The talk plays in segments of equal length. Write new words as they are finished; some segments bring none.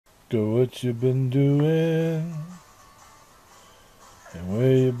Girl, what you been doing? And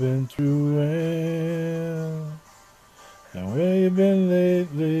where you been through and where you been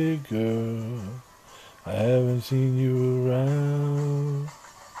lately, girl? I haven't seen you around.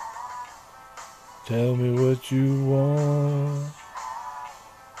 Tell me what you want.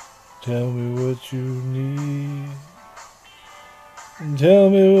 Tell me what you need. And tell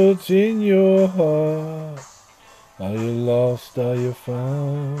me what's in your heart. Are you lost? Are you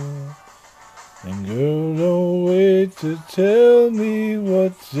found? And girl, don't wait to tell me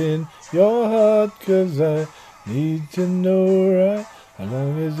what's in your heart, 'cause I need to know right. How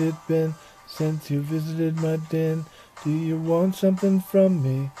long has it been since you visited my den? Do you want something from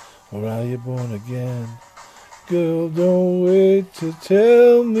me, or are you born again? Girl, don't wait to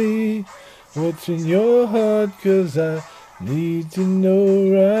tell me what's in your heart, 'cause I need to know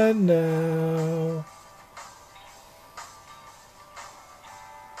right now.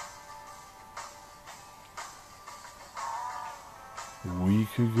 We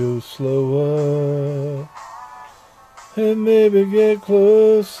could go slower and maybe get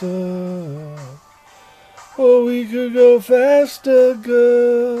closer, or we could go faster,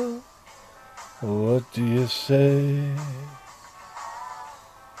 girl. What do you say?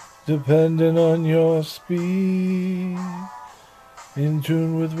 Depending on your speed, in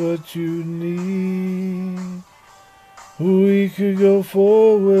tune with what you need. We could go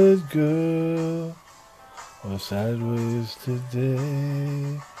forward, girl, or sideways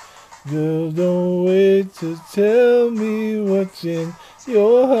today. Girl, don't wait to tell me what's in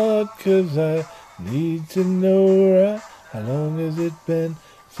your heart, 'cause I need to know right. How long has it been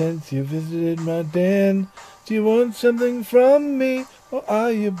since you visited my den? Do you want something from me, or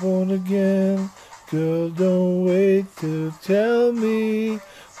are you born again? Girl, don't wait to tell me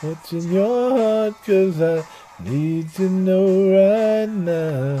what's in your heart, 'cause I need to know right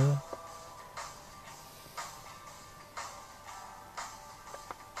now.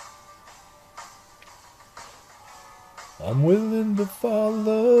 I'm willing to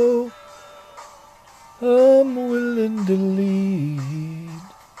follow, I'm willing to lead.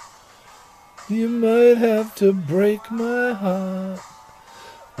 You might have to break my heart,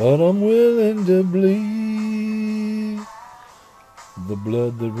 but I'm willing to bleed the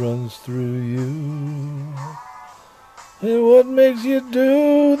blood that runs through you. And what makes you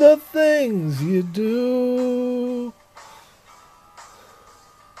do the things you do?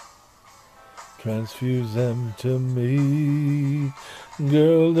 Transfuse them to me.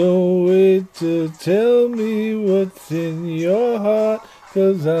 Girl, don't wait to tell me what's in your heart,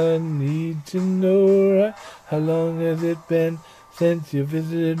 'cause I need to know right. How long has it been since you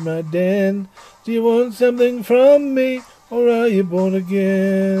visited my den? Do you want something from me, or are you born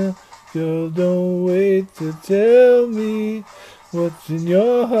again? Girl, don't wait to tell me what's in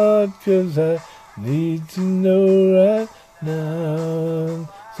your heart, 'cause I need to know right now.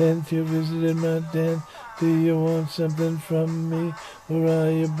 Since you visited my den, do you want something from me, or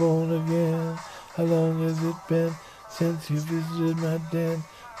are you born again? How long has it been since you visited my den?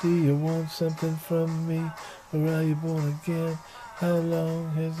 Do you want something from me, or are you born again? How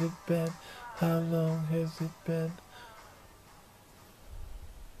long has it been? How long has it been?